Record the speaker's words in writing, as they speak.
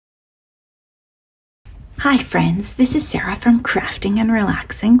Hi friends, this is Sarah from Crafting and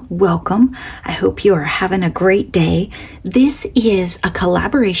Relaxing. Welcome. I hope you are having a great day. This is a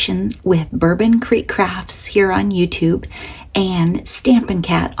collaboration with Bourbon Creek Crafts here on YouTube and Stampin'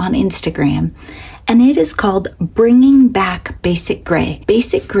 Cat on Instagram. And it is called Bringing Back Basic Gray.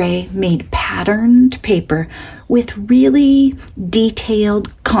 Basic Gray made patterned paper with really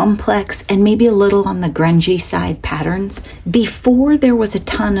detailed, complex, and maybe a little on the grungy side patterns before there was a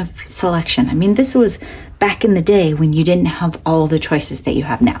ton of selection. I mean, this was back in the day when you didn't have all the choices that you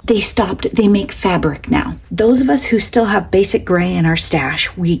have now. They make fabric now. Those of us who still have Basic Gray in our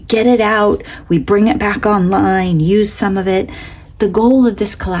stash, we get it out, we bring it back online, use some of it. The goal of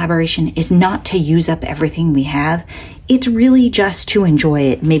this collaboration is not to use up everything we have. It's really just to enjoy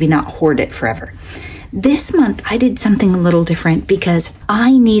it, maybe not hoard it forever. This month, I did something a little different because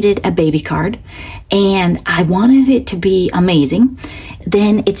I needed a baby card and I wanted it to be amazing.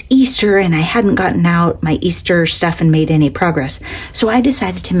 Then it's Easter and I hadn't gotten out my Easter stuff and made any progress. So I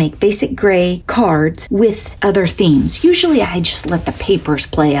decided to make Basic Gray cards with other themes. Usually I just let the papers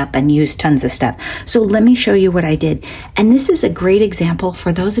play up and use tons of stuff. So let me show you what I did. And this is a great example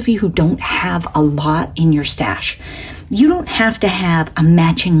for those of you who don't have a lot in your stash. You don't have to have a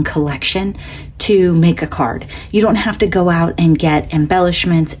matching collection to make a card. You don't have to go out and get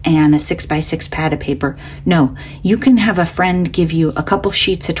embellishments and a 6x6 pad of paper. No, you can have a friend give you a couple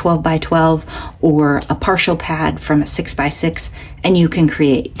sheets of 12x12 or a partial pad from a 6x6 and you can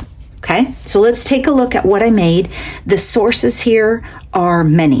create. Okay, so let's take a look at what I made. The sources here are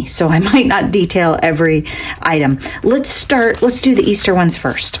many, so I might not detail every item. Let's do the Easter ones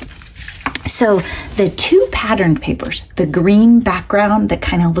first. So the two patterned papers, the green background that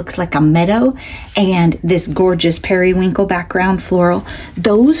kind of looks like a meadow and this gorgeous periwinkle background floral,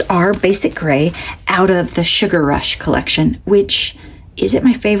 those are Basic Gray out of the Sugar Rush collection, which, is it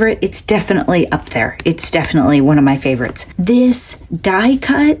my favorite? It's definitely up there. It's definitely one of my favorites. This die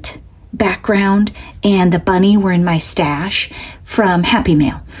cut background and the bunny were in my stash from Happy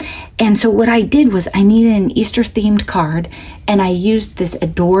Mail. And so what I did was I needed an Easter themed card and I used this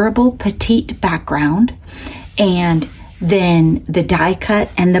adorable petite background and then the die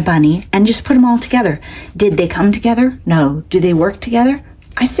cut and the bunny and just put them all together. Did they come together? No. Do they work together?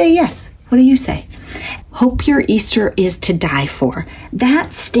 I say yes. What do you say? Hope your Easter is to die for.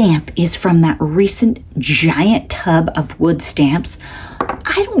 That stamp is from that recent giant tub of wood stamps.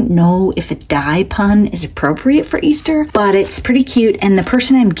 I don't know if a die pun is appropriate for Easter, but it's pretty cute. And the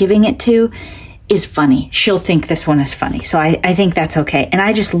person I'm giving it to is funny. She'll think this one is funny. So I think that's okay. And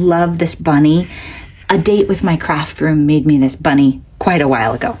I just love this bunny. A date with my craft room made me this bunny quite a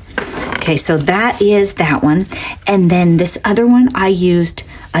while ago. Okay, so that is that one. And then this other one, I used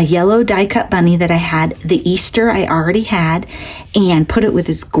a yellow die cut bunny that I had, the Easter I already had, and put it with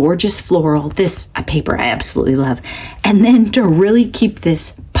this gorgeous floral, this paper I absolutely love. And then to really keep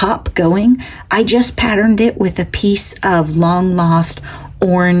this pop going, I just patterned it with a piece of long lost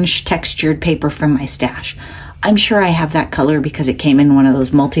orange textured paper from my stash. I'm sure I have that color because it came in one of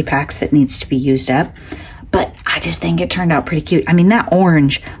those multi-packs that needs to be used up. But I just think it turned out pretty cute. I mean, that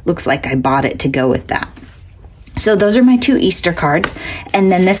orange looks like I bought it to go with that. So those are my two Easter cards.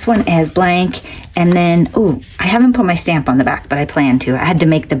 And then this one is blank. And then, oh, I haven't put my stamp on the back, but I plan to. I had to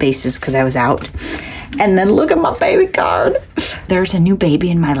make the bases because I was out. And then look at my baby card. There's a new baby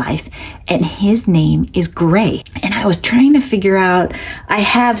in my life and his name is Gray. And I was trying to figure out, I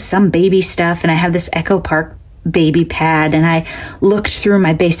have some baby stuff and I have this Echo Park baby pad and I looked through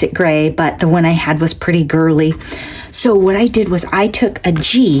my Basic Gray, but the one I had was pretty girly. So what I did was I took a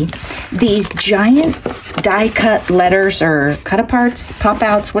G, these giant die cut letters or cut aparts, pop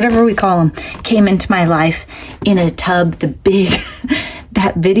outs, whatever we call them, came into my life in a tub, the big,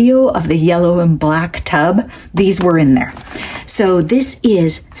 that video of the yellow and black tub, these were in there. So this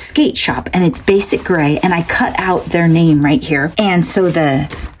is Skate Shop and it's Basic Gray and I cut out their name right here. And so the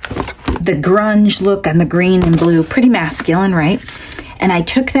grunge look on the green and blue, pretty masculine, right? And I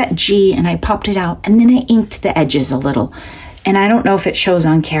took that G and I popped it out and then I inked the edges a little. And I don't know if it shows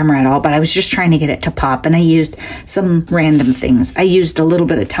on camera at all, but I was just trying to get it to pop and I used some random things. I used a little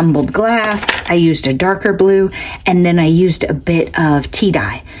bit of tumbled glass, I used a darker blue, and then I used a bit of tea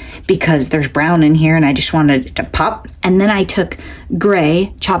dye because there's brown in here and I just wanted it to pop. And then I took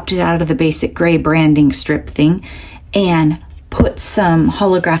gray, chopped it out of the Basic Gray branding strip thing, and put some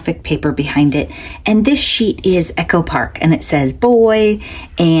holographic paper behind it. And this sheet is Echo Park and it says boy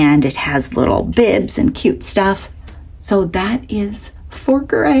and it has little bibs and cute stuff. So that is for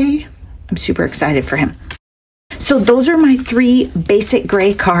Gray. I'm super excited for him. So So those are my 3 basic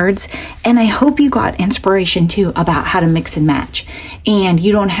gray cards, and I hope you got inspiration too about how to mix and match. And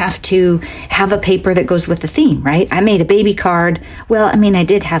you don't have to have a paper that goes with the theme, right? I made a baby card. Well, I mean, I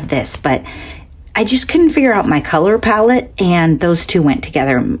did have this, but I just couldn't figure out my color palette, and those 2 went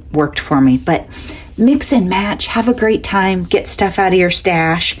together and worked for me. But mix and match, have a great time, get stuff out of your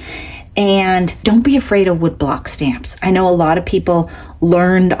stash, and don't be afraid of woodblock stamps. I know a lot of people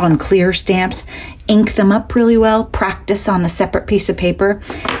learned on clear stamps, ink them up really well, practice on a separate piece of paper.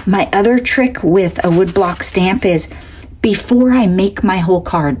 My other trick with a woodblock stamp is before I make my whole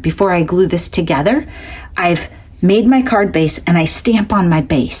card, before I glue this together, I've made my card base and I stamp on my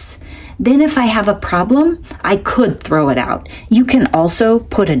base. Then if I have a problem, I could throw it out. You can also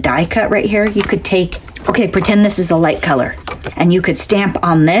put a die cut right here. You could take, okay, pretend this is a light color, and you could stamp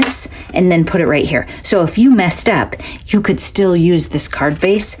on this and then put it right here. So if you messed up, you could still use this card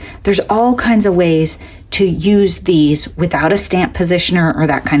base. There's all kinds of ways to use these without a stamp positioner or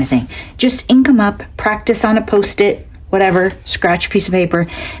that kind of thing. Just ink them up, practice on a Post-it, whatever, scratch piece of paper,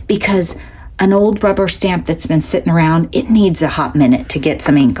 because an old rubber stamp that's been sitting around, it needs a hot minute to get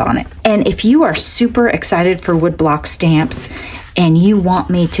some ink on it. And if you are super excited for woodblock stamps and you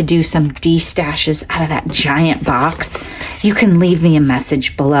want me to do some destashes out of that giant box, you can leave me a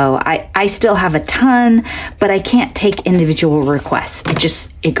message below. I still have a ton, but I can't take individual requests.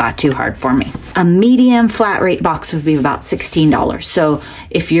 It got too hard for me. A medium flat rate box would be about $16. So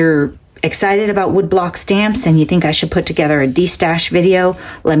if you're excited about woodblock stamps and you think I should put together a destash video,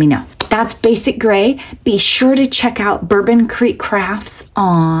 let me know. That's basic gray. Be sure to check out Bourbon Creek Crafts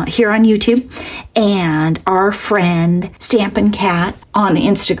here on YouTube, and our friend Stampin' Cat on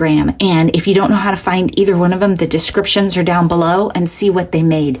Instagram. And if you don't know how to find either one of them, the descriptions are down below, and see what they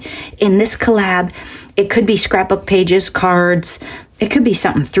made. In this collab, it could be scrapbook pages, cards, it could be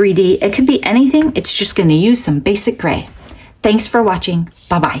something 3D, it could be anything. It's just going to use some basic gray. Thanks for watching.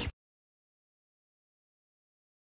 Bye-bye.